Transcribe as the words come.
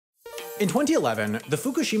In 2011, the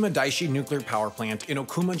Fukushima Daiichi nuclear power plant in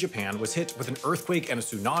Okuma, Japan was hit with an earthquake and a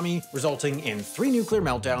tsunami, resulting in 3 nuclear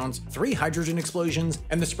meltdowns, 3 hydrogen explosions,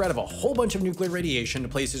 and the spread of a whole bunch of nuclear radiation to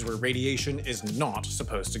places where radiation is not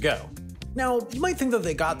supposed to go. Now, you might think that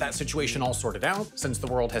they got that situation all sorted out, since the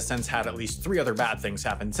world has since had at least 3 other bad things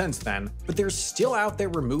happen since then, but they're still out there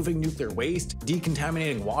removing nuclear waste,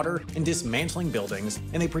 decontaminating water, and dismantling buildings,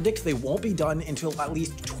 and they predict they won't be done until at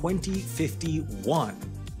least 2051.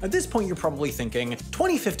 At this point, you're probably thinking,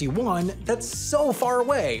 2051? That's so far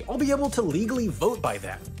away, I'll be able to legally vote by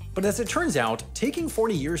then. But as it turns out, taking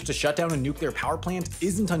 40 years to shut down a nuclear power plant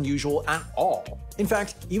isn't unusual at all. In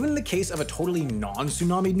fact, even in the case of a totally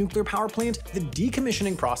non-tsunami nuclear power plant, the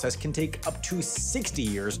decommissioning process can take up to 60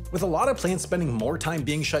 years, with a lot of plants spending more time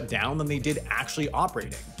being shut down than they did actually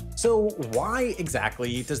operating. So why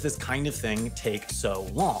exactly does this kind of thing take so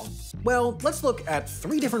long? Well, let's look at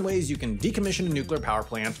 3 different ways you can decommission a nuclear power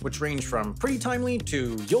plant, which range from pretty timely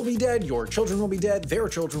to you'll be dead, your children will be dead, their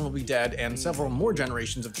children will be dead, and several more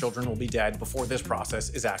generations of children will be dead before this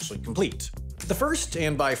process is actually complete. The first,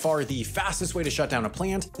 and by far the fastest way to shut down a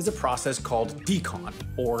plant, is a process called decon,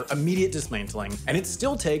 or immediate dismantling, and it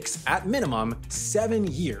still takes, at minimum, 7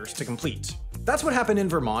 years to complete. That's what happened in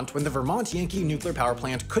Vermont when the Vermont Yankee nuclear power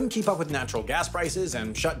plant couldn't keep up with natural gas prices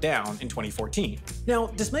and shut down in 2014. Now,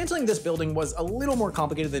 dismantling this building was a little more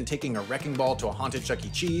complicated than taking a wrecking ball to a haunted Chuck E.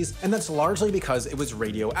 Cheese, and that's largely because it was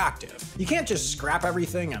radioactive. You can't just scrap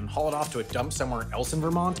everything and haul it off to a dump somewhere else in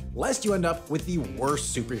Vermont, lest you end up with the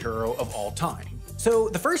worst superhero of all time. So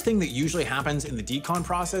the first thing that usually happens in the decon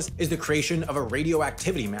process is the creation of a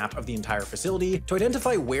radioactivity map of the entire facility to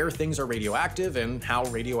identify where things are radioactive and how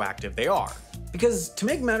radioactive they are. Because to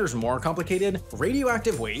make matters more complicated,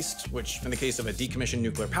 radioactive waste, which in the case of a decommissioned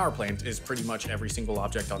nuclear power plant is pretty much every single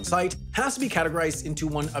object on site, has to be categorized into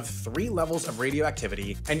one of 3 levels of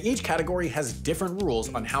radioactivity, and each category has different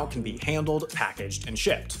rules on how it can be handled, packaged, and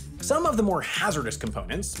shipped. Some of the more hazardous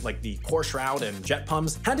components, like the core shroud and jet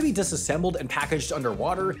pumps, had to be disassembled and packaged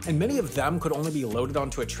underwater, and many of them could only be loaded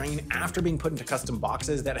onto a train after being put into custom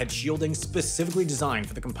boxes that had shielding specifically designed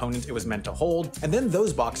for the component it was meant to hold, and then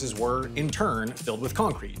those boxes were, in turn, filled with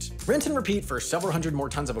concrete. Rinse and repeat for several hundred more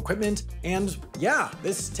tons of equipment, and yeah,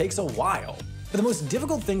 this takes a while. But the most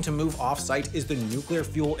difficult thing to move off-site is the nuclear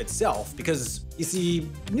fuel itself, because, you see,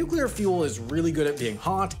 nuclear fuel is really good at being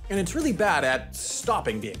hot, and it's really bad at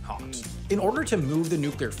stopping being hot. In order to move the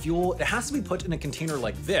nuclear fuel, it has to be put in a container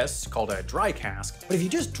like this, called a dry cask, but if you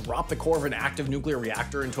just drop the core of an active nuclear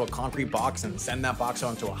reactor into a concrete box and send that box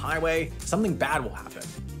onto a highway, something bad will happen.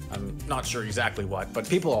 I'm not sure exactly what, but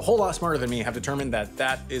people a whole lot smarter than me have determined that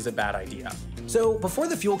that is a bad idea. So before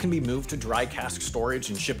the fuel can be moved to dry cask storage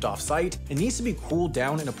and shipped off-site, it needs to be cooled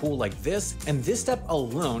down in a pool like this, and this step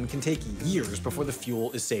alone can take years before the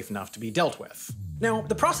fuel is safe enough to be dealt with. Now,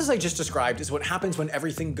 the process I just described is what happens when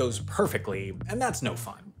everything goes perfectly, and that's no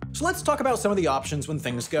fun. So let's talk about some of the options when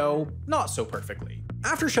things go not so perfectly.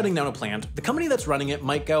 After shutting down a plant, the company that's running it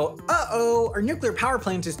might go, uh-oh, our nuclear power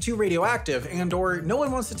plant is too radioactive, and or no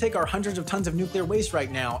one wants to take our hundreds of tons of nuclear waste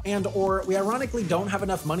right now, and or we ironically don't have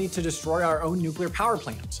enough money to destroy our own nuclear power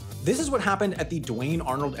plant. This is what happened at the Duane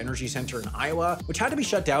Arnold Energy Center in Iowa, which had to be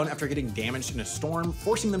shut down after getting damaged in a storm,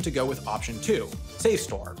 forcing them to go with option 2, safe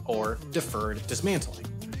store, or deferred dismantling.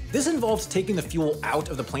 This involves taking the fuel out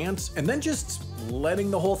of the plant and then just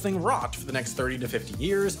letting the whole thing rot for the next 30 to 50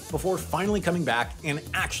 years before finally coming back and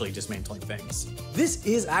actually dismantling things. This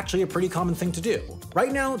is actually a pretty common thing to do.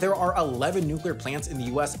 Right now, there are 11 nuclear plants in the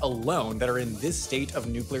US alone that are in this state of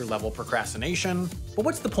nuclear level procrastination, but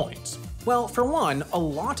what's the point? Well, for one, a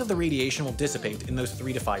lot of the radiation will dissipate in those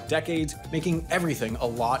 3 to 5 decades, making everything a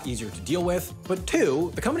lot easier to deal with, but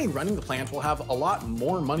 2, the company running the plant will have a lot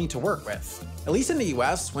more money to work with. At least in the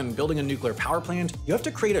US, when building a nuclear power plant, you have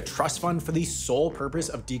to create a trust fund for the sole purpose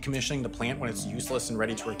of decommissioning the plant when it's useless and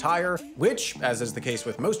ready to retire, which, as is the case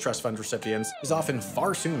with most trust fund recipients, is often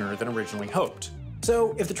far sooner than originally hoped.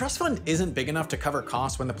 So if the trust fund isn't big enough to cover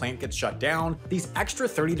costs when the plant gets shut down, these extra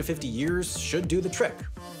 30 to 50 years should do the trick.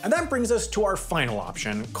 And that brings us to our final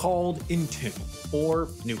option, called entomb, or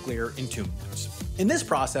nuclear entombment. In this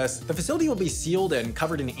process, the facility will be sealed and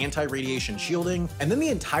covered in anti-radiation shielding, and then the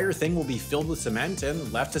entire thing will be filled with cement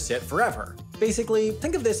and left to sit forever. Basically,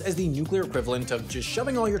 think of this as the nuclear equivalent of just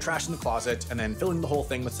shoving all your trash in the closet and then filling the whole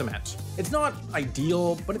thing with cement. It's not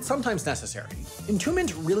ideal, but it's sometimes necessary.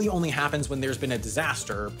 Entombment really only happens when there's been a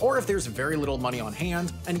disaster, or if there's very little money on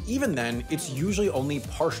hand, and even then, it's usually only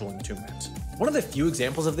partial entombment. One of the few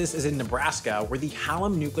examples of this is in Nebraska, where the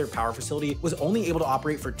Hallam nuclear power facility was only able to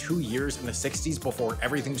operate for 2 years in the 60s before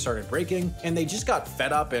everything started breaking, and they just got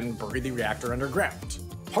fed up and buried the reactor underground.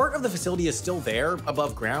 Part of the facility is still there,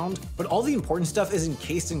 above ground, but all the important stuff is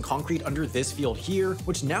encased in concrete under this field here,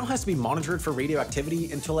 which now has to be monitored for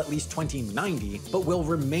radioactivity until at least 2090, but will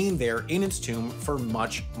remain there in its tomb for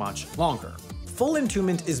much, much longer. Full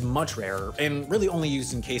entombment is much rarer, and really only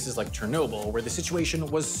used in cases like Chernobyl, where the situation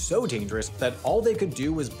was so dangerous that all they could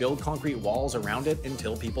do was build concrete walls around it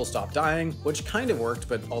until people stopped dying, which kind of worked,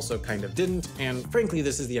 but also kind of didn't, and frankly,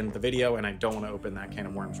 this is the end of the video, and I don't want to open that can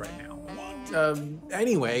of worms right now.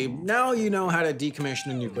 Anyway, now you know how to decommission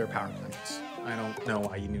a nuclear power plant. I don't know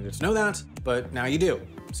why you needed to know that, but now you do.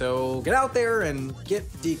 So get out there and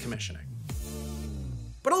get decommissioning.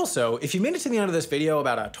 But also, if you made it to the end of this video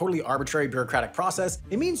about a totally arbitrary bureaucratic process,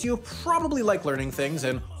 it means you probably like learning things,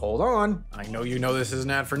 and hold on, I know you know this is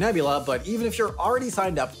an ad for Nebula, but even if you're already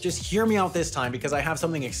signed up, just hear me out this time because I have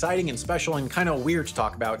something exciting and special and kind of weird to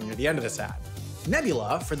talk about near the end of this ad.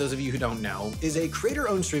 Nebula, for those of you who don't know, is a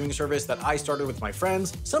creator-owned streaming service that I started with my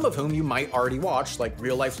friends, some of whom you might already watch, like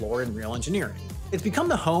Real Life Lore and Real Engineering. It's become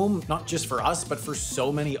the home, not just for us, but for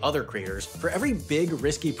so many other creators, for every big,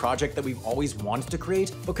 risky project that we've always wanted to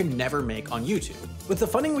create, but could never make on YouTube. With the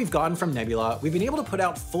funding we've gotten from Nebula, we've been able to put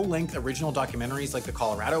out full-length original documentaries like The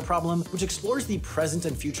Colorado Problem, which explores the present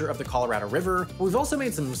and future of the Colorado River, but we've also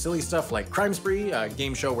made some silly stuff like Crime Spree, a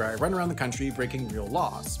game show where I run around the country breaking real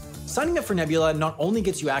laws. Signing up for Nebula not only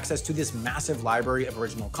gets you access to this massive library of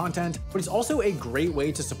original content, but it's also a great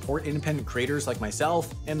way to support independent creators like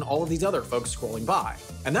myself and all of these other folks scrolling by.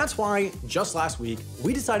 And that's why, just last week,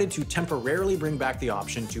 we decided to temporarily bring back the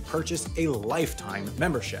option to purchase a lifetime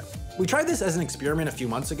membership. We tried this as an experiment a few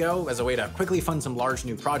months ago as a way to quickly fund some large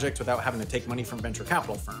new projects without having to take money from venture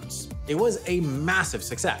capital firms. It was a massive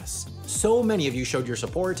success. So many of you showed your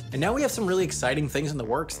support, and now we have some really exciting things in the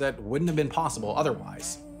works that wouldn't have been possible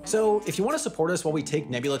otherwise. So if you want to support us while we take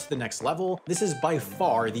Nebula to the next level, this is by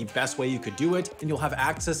far the best way you could do it, and you'll have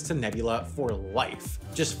access to Nebula for life.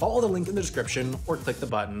 Just follow the link in the description or click the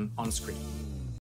button on screen.